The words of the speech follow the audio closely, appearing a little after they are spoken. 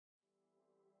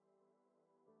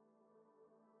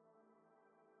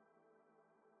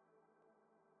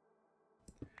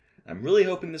I'm really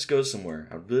hoping this goes somewhere.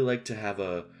 I'd really like to have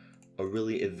a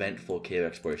really eventful cave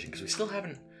exploration, because we still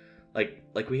haven't, like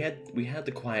we had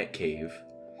the quiet cave.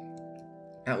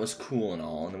 That was cool and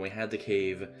all, and then we had the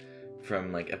cave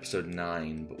from like episode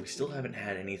 9, but we still haven't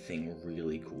had anything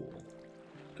really cool.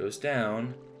 Goes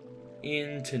down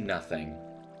into nothing.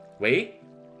 Wait.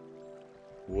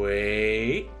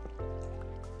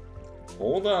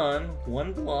 Hold on,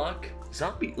 one block.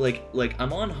 Zombie, like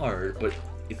I'm on hard, but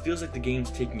it feels like the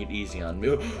game's taking it easy on me.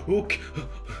 Okay.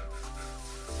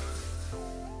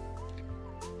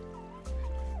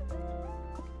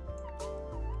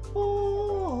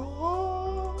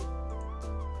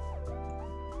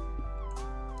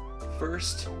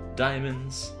 First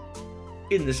diamonds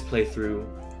in this playthrough.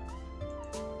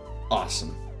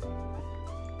 Awesome.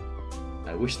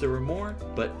 I wish there were more,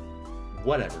 but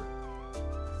whatever.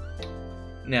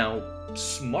 Now,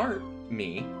 smart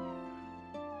me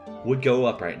would go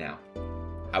up right now.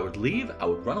 I would leave, I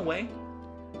would run away,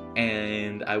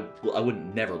 and I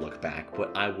would never look back,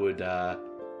 but I would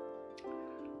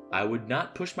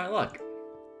not push my luck.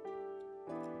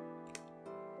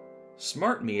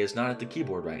 Smart me is not at the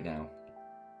keyboard right now.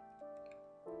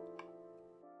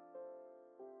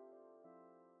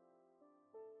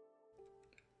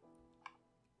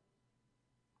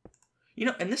 You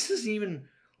know, and this isn't even,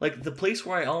 like, the place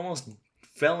where I almost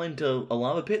fell into a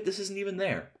lava pit, this isn't even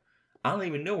there. I don't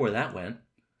even know where that went.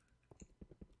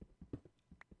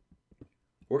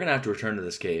 We're gonna have to return to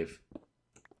this cave.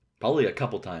 Probably a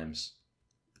couple times.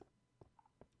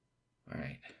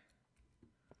 Alright.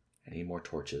 I need more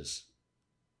torches.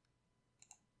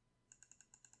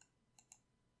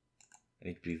 I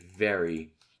need to be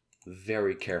very,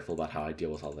 very careful about how I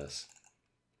deal with all this.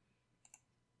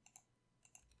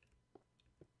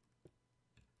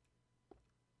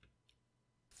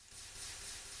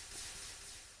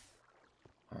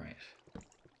 Alright.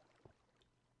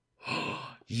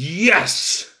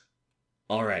 Yes!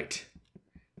 Alright.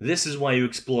 This is why you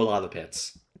explore lava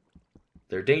pits.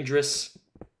 They're dangerous,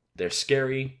 they're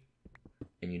scary,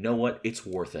 and you know what? It's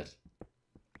worth it.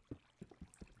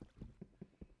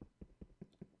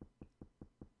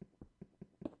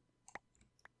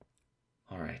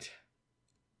 Alright.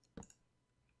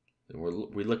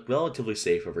 We look relatively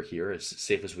safe over here, as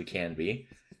safe as we can be.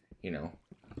 You know,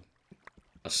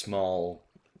 a small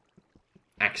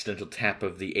accidental tap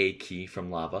of the A key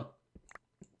from lava.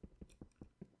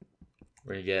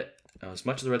 We're gonna get as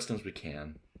much of the redstone as we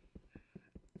can.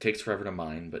 It takes forever to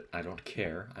mine, but I don't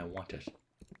care. I want it.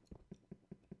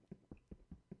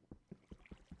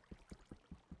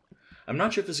 I'm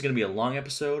not sure if this is going to be a long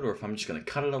episode, or if I'm just going to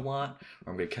cut it a lot,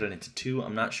 or I'm going to cut it into 2.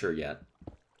 I'm not sure yet.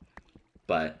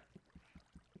 But,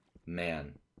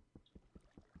 man,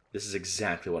 this is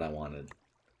exactly what I wanted.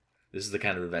 This is the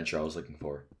kind of adventure I was looking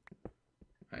for.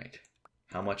 Alright.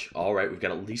 How much? Alright, we've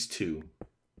got at least 2.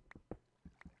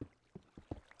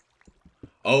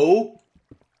 Oh!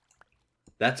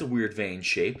 That's a weird vein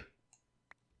shape.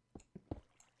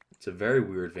 It's a very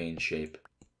weird vein shape.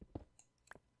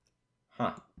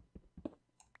 Huh.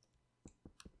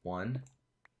 1,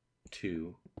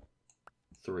 2,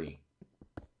 3.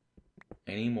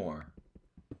 Any more?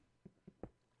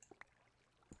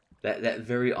 That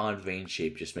very odd vein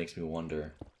shape just makes me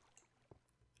wonder.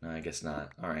 No, I guess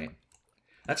not. Alright.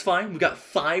 That's fine. We've got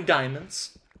 5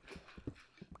 diamonds.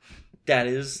 That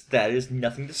is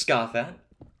nothing to scoff at.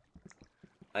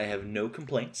 I have no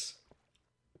complaints.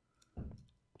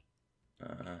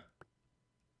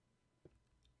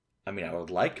 I mean, I would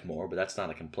like more, but that's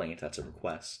not a complaint. That's a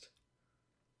request.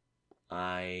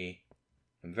 I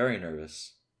am very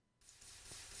nervous.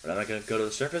 But am I going to go to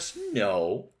the surface?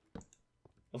 No.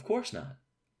 Of course not.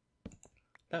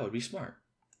 That would be smart.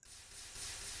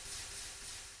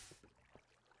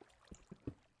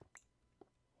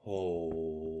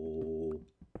 Oh.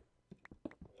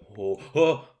 Oh.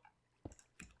 Oh.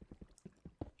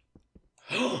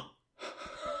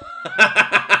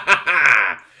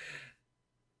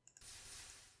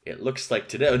 It looks like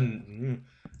today,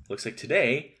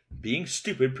 being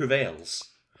stupid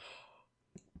prevails.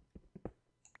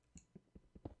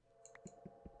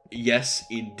 Yes,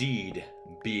 indeed,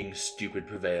 being stupid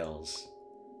prevails.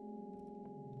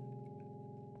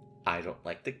 I don't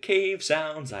like the cave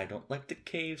sounds. I don't like the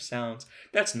cave sounds.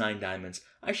 That's 9 diamonds.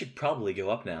 I should probably go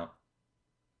up now.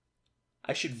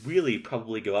 I should really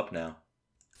probably go up now.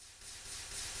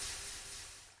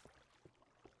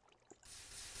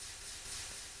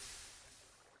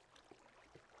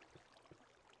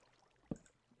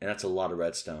 And that's a lot of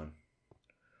redstone.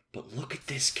 But look at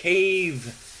this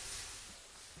cave!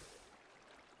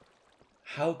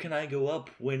 How can I go up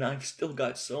when I've still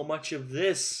got so much of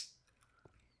this?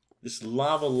 This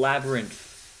lava labyrinth.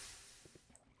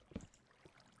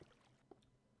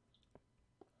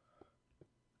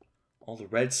 All the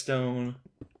redstone.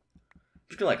 I'm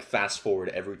just gonna like fast forward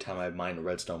every time I mine a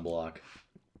redstone block.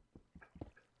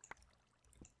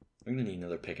 I'm gonna need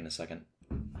another pick in a second.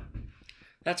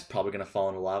 That's probably gonna fall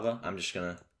into lava. I'm just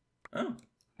gonna... Oh.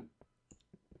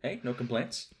 Hey, no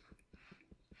complaints.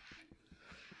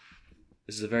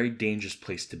 This is a very dangerous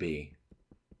place to be.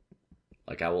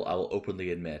 Like, I will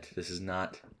openly admit, this is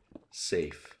not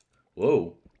safe.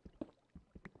 Whoa.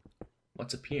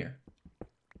 What's up here?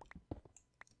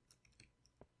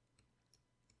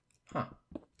 Huh.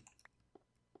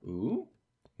 Ooh.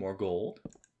 More gold.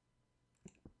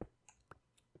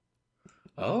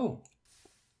 Oh.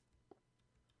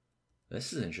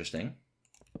 This is interesting.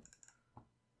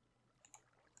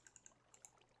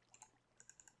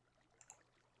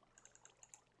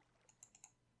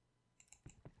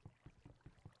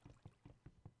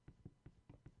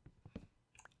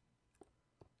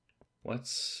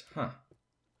 Huh.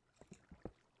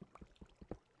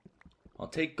 I'll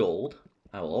take gold.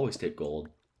 I will always take gold.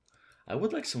 I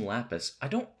would like some lapis.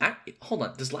 Hold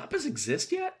on, does lapis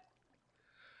exist yet?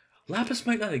 Lapis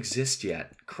might not exist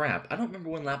yet. Crap, I don't remember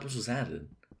when lapis was added.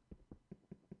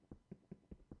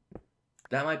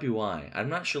 That might be why. I'm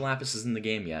not sure lapis is in the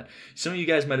game yet. Some of you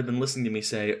guys might have been listening to me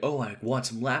say, oh, I want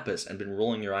some lapis, and been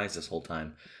rolling your eyes this whole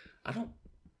time.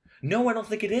 No, I don't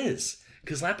think it is.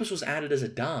 Because lapis was added as a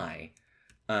dye.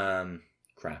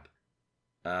 Crap.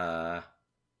 Oh,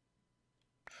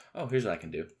 here's what I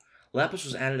can do. Lapis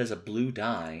was added as a blue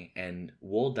dye, and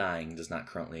wool dyeing does not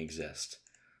currently exist.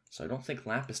 So I don't think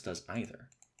lapis does either.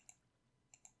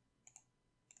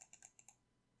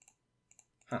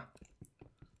 Huh.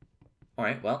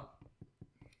 Alright, well.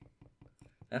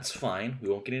 That's fine. We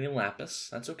won't get any lapis.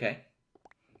 That's okay.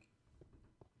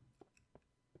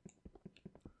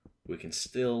 We can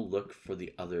still look for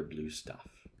the other blue stuff.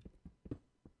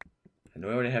 I know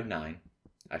I already have 9.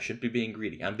 I shouldn't be being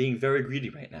greedy. I'm being very greedy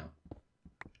right now.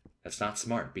 That's not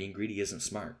smart. Being greedy isn't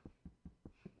smart.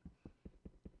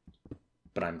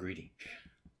 But I'm greedy.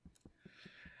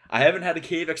 I haven't had a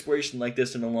cave exploration like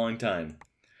this in a long time.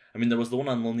 I mean, there was the one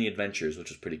on Lonely Adventures, which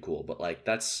was pretty cool. But, like,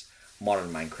 that's modern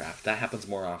Minecraft. That happens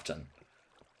more often.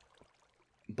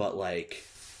 But, like...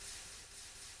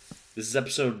 This is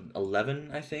episode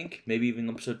 11, I think. Maybe even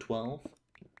episode 12.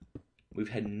 We've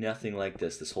had nothing like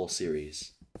this whole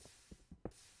series.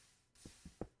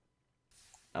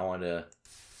 I want to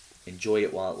enjoy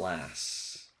it while it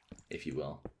lasts, if you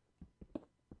will.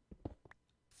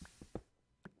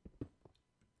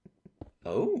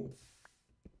 Oh.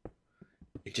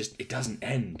 It doesn't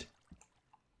end.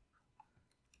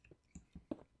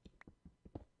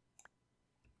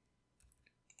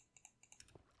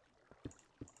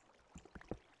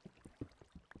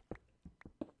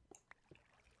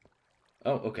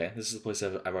 Oh, okay. This is the place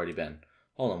I've already been.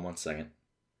 Hold on one second.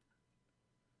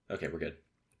 Okay, we're good.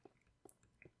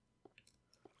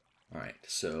 Alright,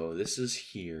 so this is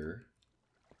here.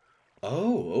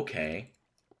 Oh, okay.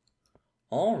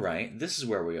 Alright, this is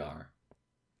where we are.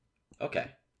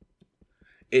 Okay.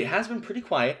 It has been pretty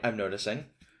quiet, I'm noticing.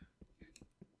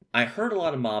 I heard a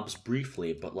lot of mobs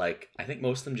briefly, but, like, I think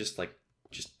most of them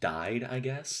just died, I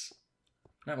guess?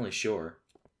 Not really sure.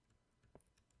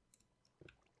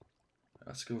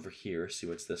 Let's go over here, see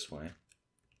what's this way.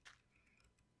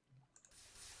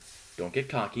 Don't get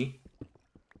cocky.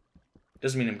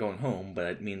 Doesn't mean I'm going home, but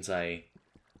it means I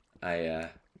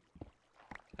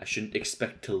shouldn't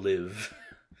expect to live.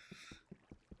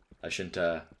 I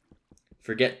shouldn't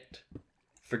forget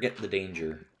the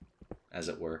danger, as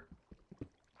it were.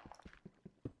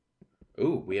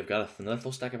 Ooh, we have got another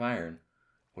full stack of iron.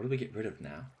 What do we get rid of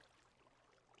now?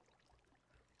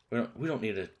 We don't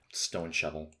need a stone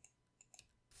shovel.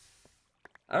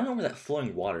 I don't know where that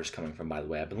flowing water is coming from, by the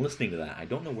way. I've been listening to that. I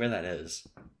don't know where that is.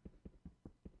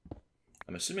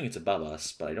 I'm assuming it's above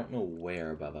us, but I don't know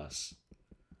where above us.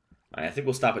 Right, I think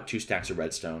we'll stop at 2 stacks of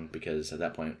redstone, because at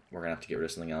that point, we're going to have to get rid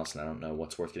of something else, and I don't know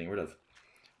what's worth getting rid of.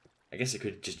 I guess I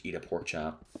could just eat a pork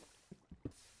chop.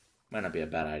 Might not be a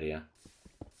bad idea.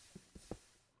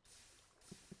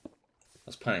 I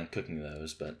was planning on cooking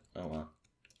those, but oh well.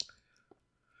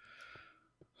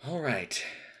 Alright.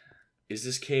 Is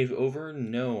this cave over?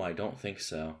 No, I don't think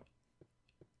so.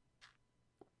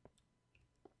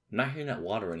 I'm not hearing that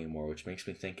water anymore, which makes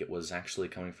me think it was actually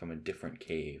coming from a different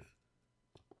cave.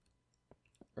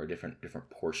 Or a different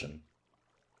portion.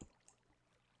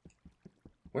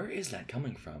 Where is that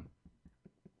coming from?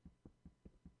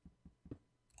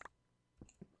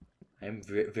 I am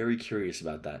very curious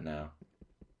about that now.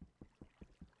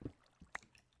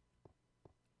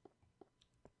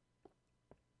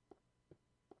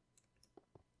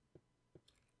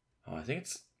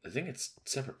 think it's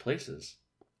separate places.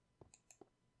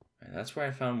 Right, that's where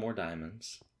I found more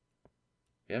diamonds.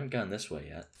 We haven't gone this way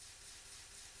yet.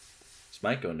 This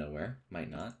might go nowhere. Might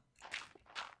not.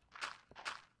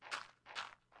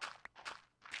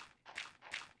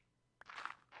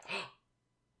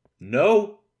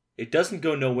 No! It doesn't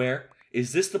go nowhere.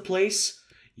 Is this the place?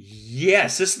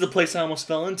 Yes, this is the place I almost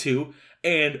fell into.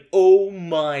 And oh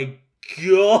my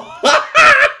god!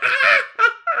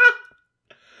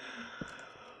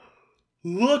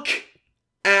 Look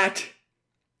at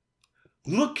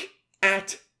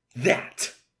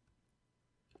that.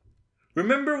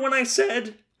 Remember when I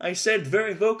said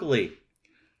very vocally,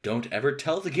 don't ever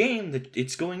tell the game that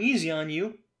it's going easy on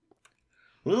you.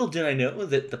 Little did I know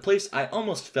that the place I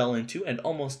almost fell into and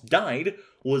almost died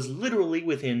was literally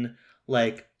within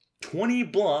like a 20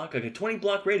 block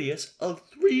radius of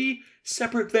 3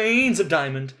 separate veins of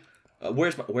diamond.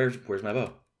 Where's my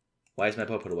bow? Why is my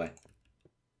bow put away?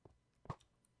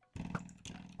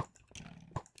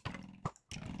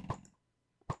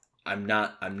 I'm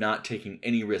not taking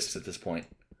any risks at this point.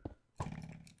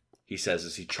 He says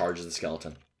as he charges the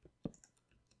skeleton.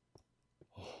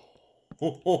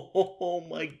 Oh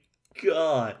my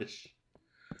gosh.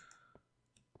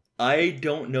 I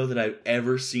don't know that I've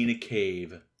ever seen a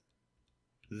cave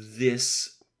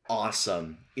this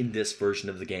awesome in this version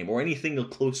of the game, or anything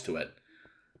close to it.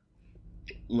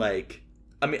 Like,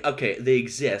 I mean, okay, they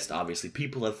exist, obviously.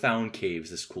 People have found caves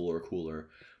this cooler,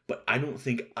 but I don't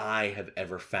think I have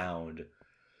ever found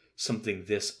something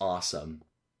this awesome.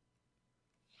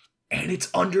 And it's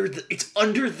under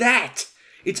that.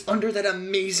 It's under that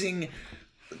amazing.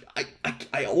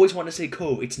 I always want to say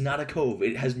cove. It's not a cove.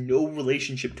 It has no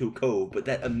relationship to a cove, but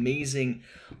that amazing,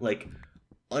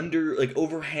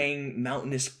 overhang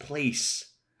mountainous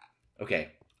place. Okay,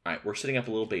 all right. We're setting up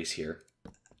a little base here.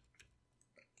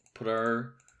 Put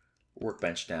our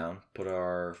workbench down. Put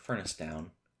our furnace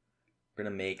down. We're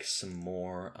gonna make some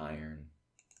more iron.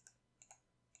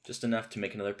 Just enough to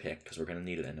make another pick, because we're gonna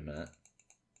need it in a minute.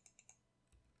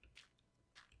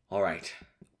 All right.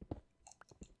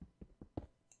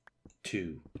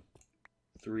 2,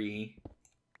 3,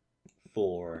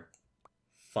 4,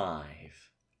 5.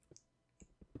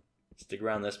 Stick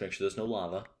around this, make sure there's no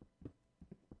lava.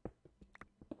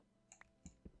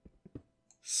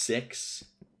 6,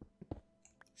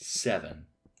 7.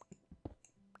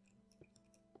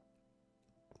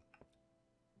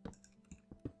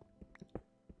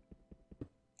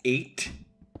 8,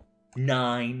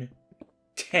 9,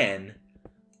 10,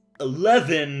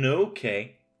 11.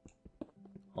 Okay.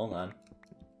 Hold on.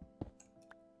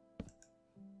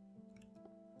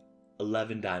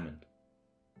 11 diamond.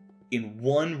 In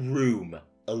one room,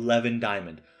 11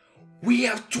 diamond. We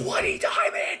have 20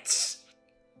 diamonds!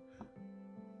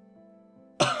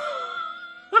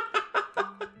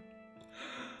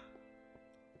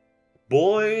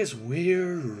 Boys,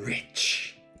 we're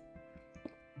rich.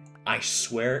 I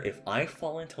swear, if I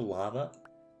fall into lava,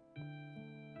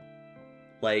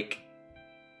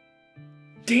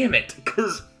 damn it,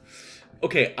 because,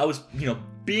 okay, I was,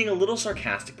 being a little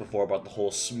sarcastic before about the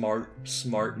whole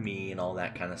smart me and all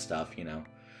that kind of stuff,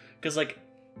 because,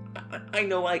 I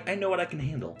know what I can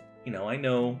handle, I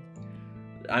know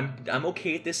I'm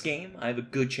okay at this game, I have a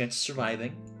good chance of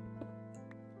surviving,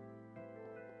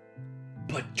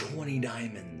 but 20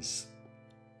 diamonds,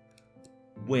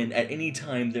 when at any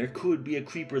time there could be a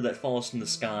creeper that falls from the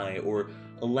sky, or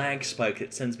a lag spike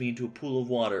that sends me into a pool of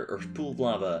water, or pool of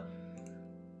lava.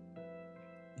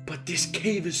 But this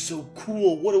cave is so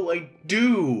cool, what do I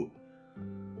do?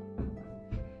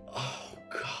 Oh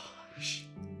gosh.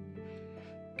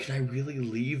 Can I really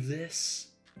leave this?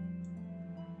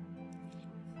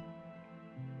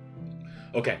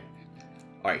 Okay.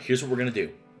 Alright, here's what we're gonna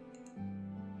do.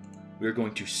 We're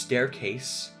going to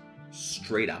staircase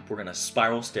straight up. We're gonna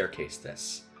spiral staircase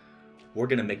this. We're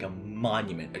gonna make a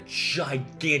monument, a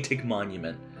gigantic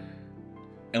monument.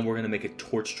 And we're gonna make a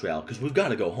torch trail, because we've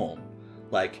gotta go home.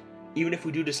 Even if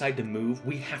we do decide to move,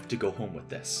 we have to go home with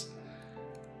this.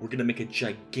 We're gonna make a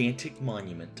gigantic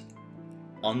monument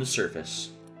on the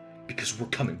surface, because we're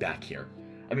coming back here.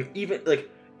 I mean, even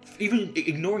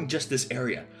ignoring just this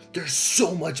area, there's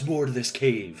so much more to this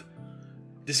cave.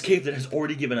 This cave that has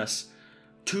already given us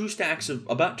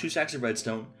about 2 stacks of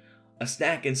redstone, a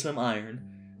stack and some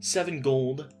iron, 7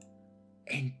 gold,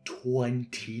 and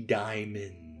 20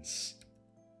 diamonds.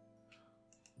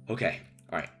 Okay,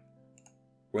 alright.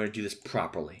 We're going to do this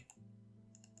properly.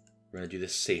 We're going to do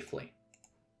this safely.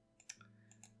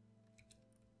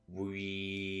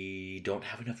 We don't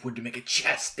have enough wood to make a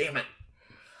chest, damn it!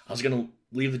 I was going to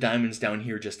leave the diamonds down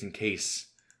here just in case.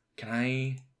 Can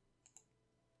I...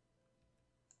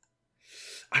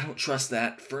 I don't trust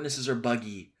that. Furnaces are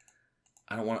buggy.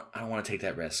 I don't want to take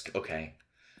that risk. Okay.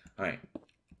 All right.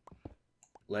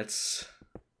 Let's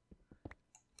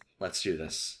do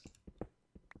this.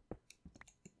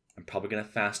 I'm probably going to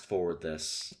fast forward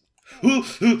this. Oh,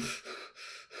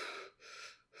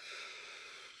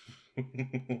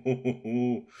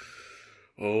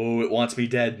 it wants me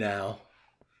dead now.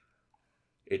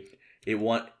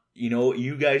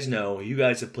 You guys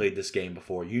have played this game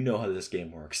before. You know how this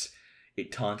game works.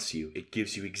 It taunts you. It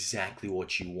gives you exactly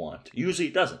what you want. Usually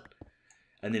it doesn't.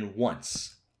 And then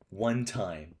one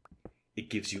time, it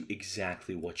gives you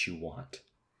exactly what you want.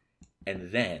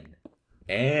 And then,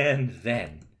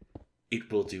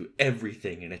 it will do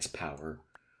everything in its power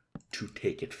to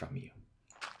take it from you.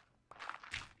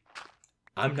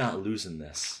 I'm not losing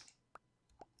this.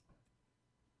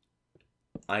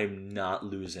 I'm not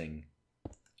losing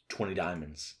 20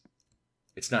 diamonds.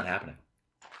 It's not happening.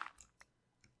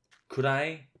 Could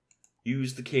I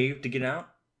use the cave to get out?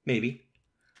 Maybe.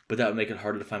 But that would make it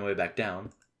harder to find my way back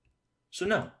down. So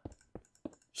no.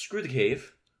 Screw the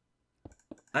cave.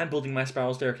 I'm building my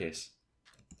spiral staircase.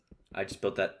 I just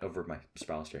built that over my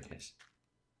spiral staircase.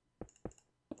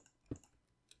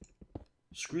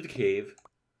 Screw the cave.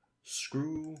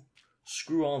 Screw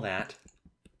all that.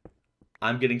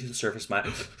 I'm getting to the surface.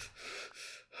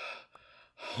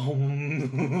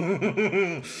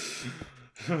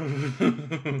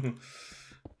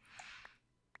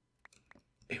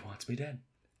 It wants me dead.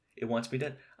 It wants me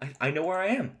dead. I know where I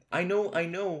am. I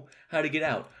know how to get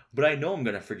out, but I know I'm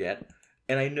gonna forget,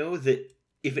 and I know that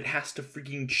if it has to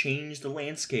freaking change the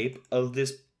landscape of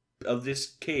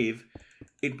this cave,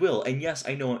 it will. And yes,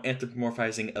 I know I'm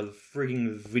anthropomorphizing a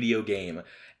frigging video game,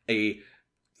 a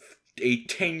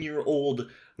 10-year-old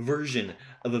version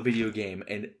of a video game,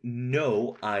 and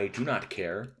no, I do not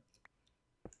care.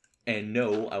 And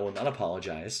no, I will not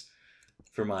apologize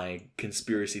for my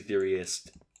conspiracy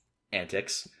theorist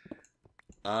antics.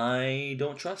 I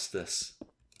don't trust this.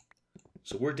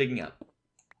 So we're digging up.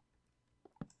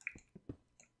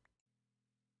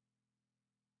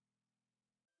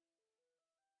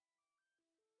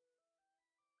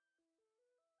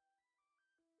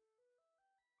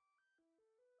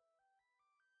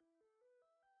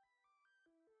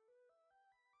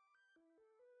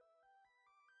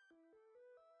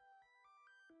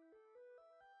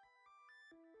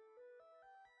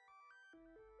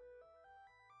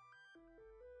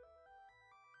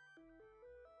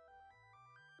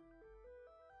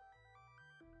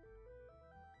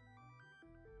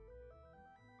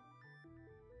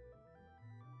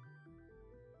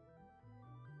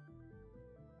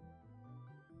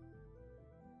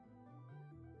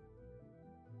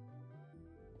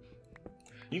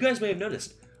 You guys may have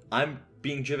noticed, I'm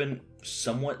being driven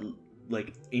somewhat,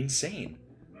 like, insane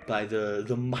by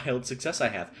the mild success I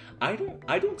have. I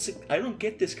don't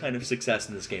get this kind of success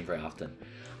in this game very often.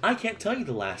 I can't tell you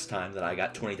the last time that I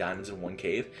got 20 diamonds in one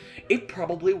cave. It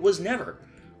probably was never.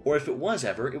 Or if it was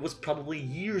ever, it was probably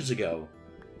years ago.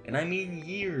 And I mean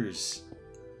years.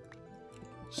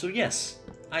 So yes,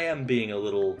 I am being a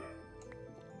little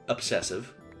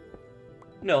obsessive.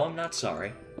 No, I'm not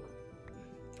sorry.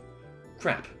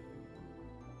 Crap.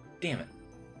 Damn it.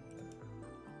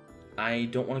 I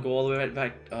don't want to go all the way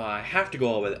back. I have to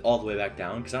go all the way back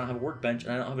down because I don't have a workbench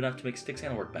and I don't have enough to make sticks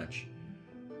and a workbench.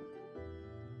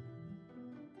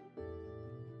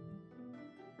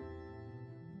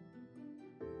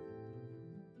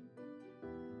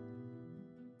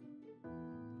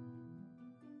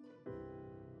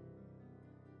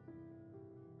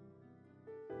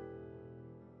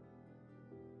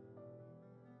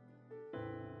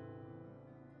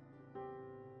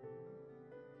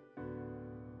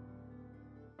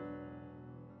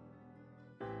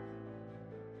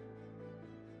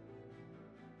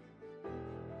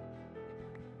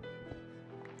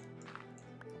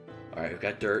 Alright, we've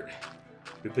got dirt.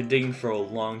 We've been digging for a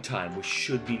long time. We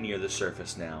should be near the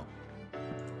surface now.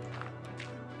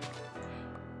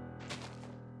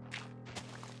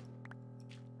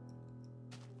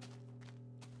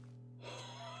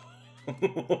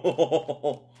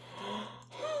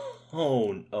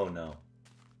 Oh no.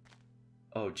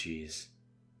 Oh jeez.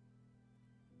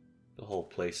 The whole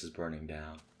place is burning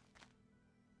down.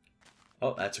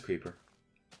 Oh, that's a creeper.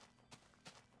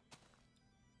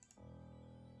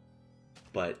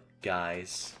 But,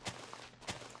 guys,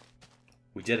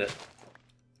 we did it.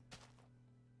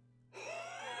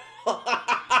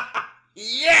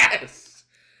 Yes!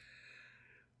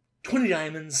 20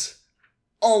 diamonds,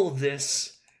 all of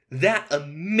this, that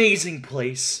amazing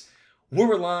place.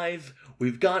 We're alive.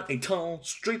 We've got a tunnel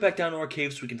straight back down to our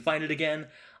cave so we can find it again.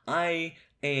 I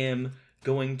am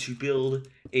going to build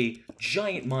a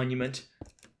giant monument.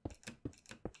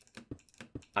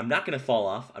 I'm not going to fall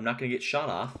off. I'm not going to get shot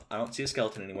off. I don't see a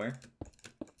skeleton anywhere.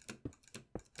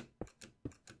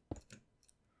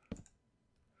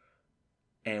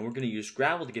 And we're going to use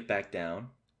gravel to get back down.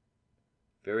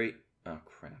 Oh,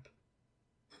 crap.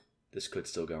 This could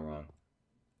still go wrong.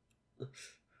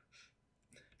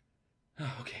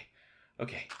 Oh, okay.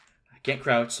 Okay. I can't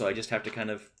crouch, so I just have to kind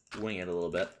of wing it a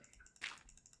little bit.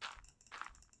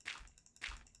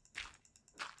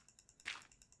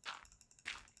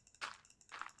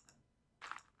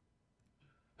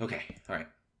 Okay, alright.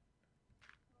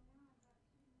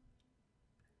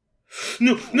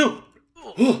 No, no!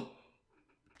 Oh!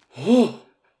 Oh!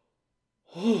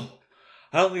 Oh!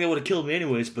 I don't think that would have killed me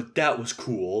anyways, but that was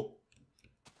cool.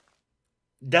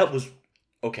 That was...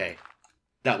 Okay.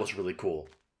 That was really cool.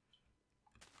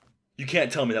 You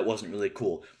can't tell me that wasn't really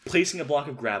cool. Placing a block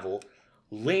of gravel,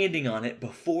 landing on it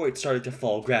before it started to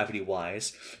fall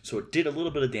gravity-wise, so it did a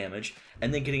little bit of damage,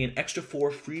 and then getting an extra 4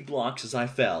 free blocks as I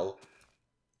fell.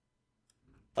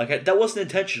 Like, that wasn't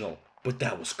intentional, but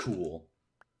that was cool.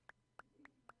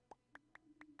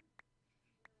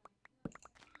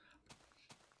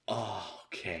 Oh,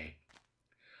 okay.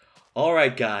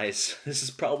 Alright, guys. This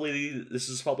is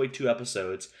probably 2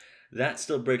 episodes. That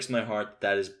still breaks my heart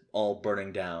that is all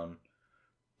burning down.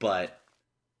 But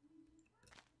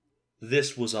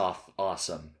this was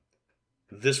awesome.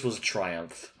 This was a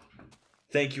triumph.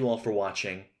 Thank you all for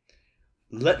watching.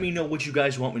 Let me know what you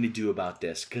guys want me to do about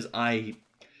this, because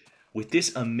with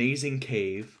this amazing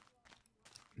cave,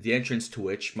 the entrance to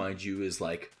which, mind you, is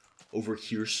like over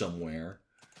here somewhere.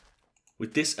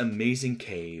 With this amazing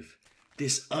cave,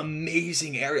 this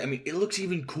amazing area, I mean, it looks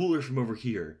even cooler from over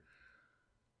here.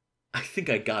 I think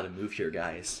I gotta move here,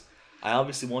 guys. I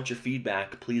obviously want your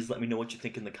feedback. Please let me know what you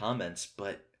think in the comments,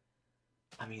 but,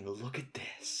 I mean, look at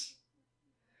this.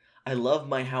 I love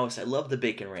my house, I love the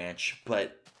Bacon Ranch,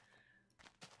 but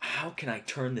how can I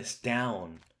turn this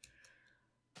down?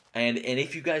 And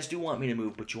if you guys do want me to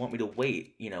move, but you want me to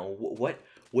wait, you know, what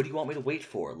do you want me to wait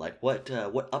for? Like, what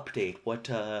update, what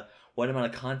amount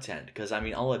of content? Because, I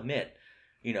mean, I'll admit,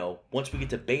 you know, once we get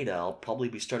to beta, I'll probably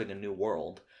be starting a new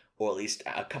world. Or at least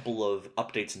a couple of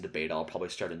updates into beta, I'll probably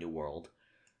start a new world.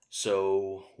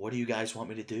 So, what do you guys want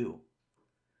me to do?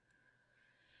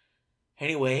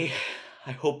 Anyway,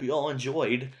 I hope you all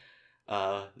enjoyed.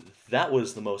 That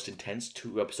was the most intense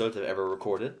 2 episodes I've ever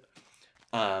recorded.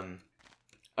 I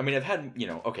mean, I've had, you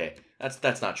know, okay,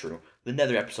 that's not true. The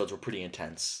Nether episodes were pretty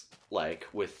intense, like,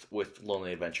 with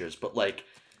Lonely Adventures, but, like,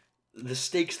 the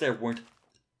stakes there weren't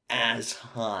as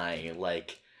high.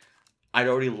 Like, I'd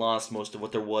already lost most of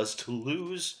what there was to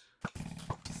lose.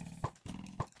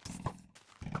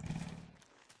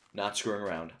 Not screwing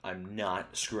around. I'm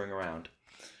not screwing around.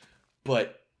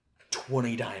 But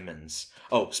 20 diamonds.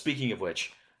 Oh, speaking of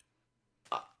which,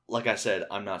 like I said,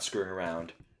 I'm not screwing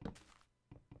around.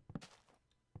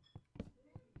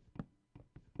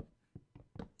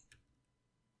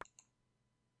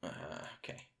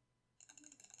 Okay.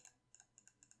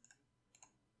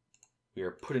 We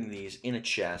are putting these in a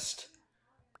chest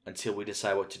until we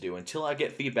decide what to do. Until I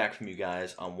get feedback from you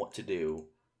guys on what to do,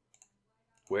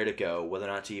 where to go, whether or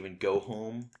not to even go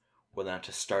home, whether or not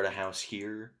to start a house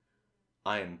here,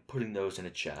 I am putting those in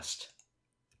a chest.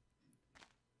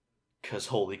 'Cause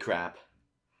holy crap.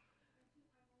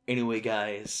 Anyway,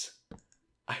 guys,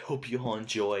 I hope you all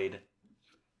enjoyed.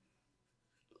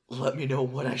 Let me know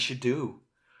what I should do.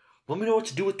 Let me know what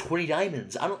to do with 20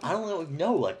 diamonds. I don't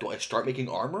know. Like, do I start making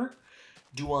armor?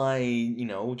 Do I, you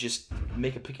know, just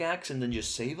make a pickaxe and then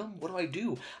just save them? What do I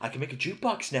do? I can make a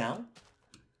jukebox now.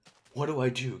 What do I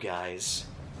do, guys?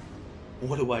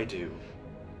 What do I do?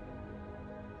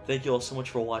 Thank you all so much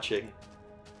for watching.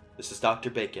 This is Dr.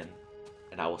 Bacon,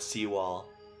 and I will see you all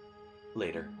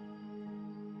later.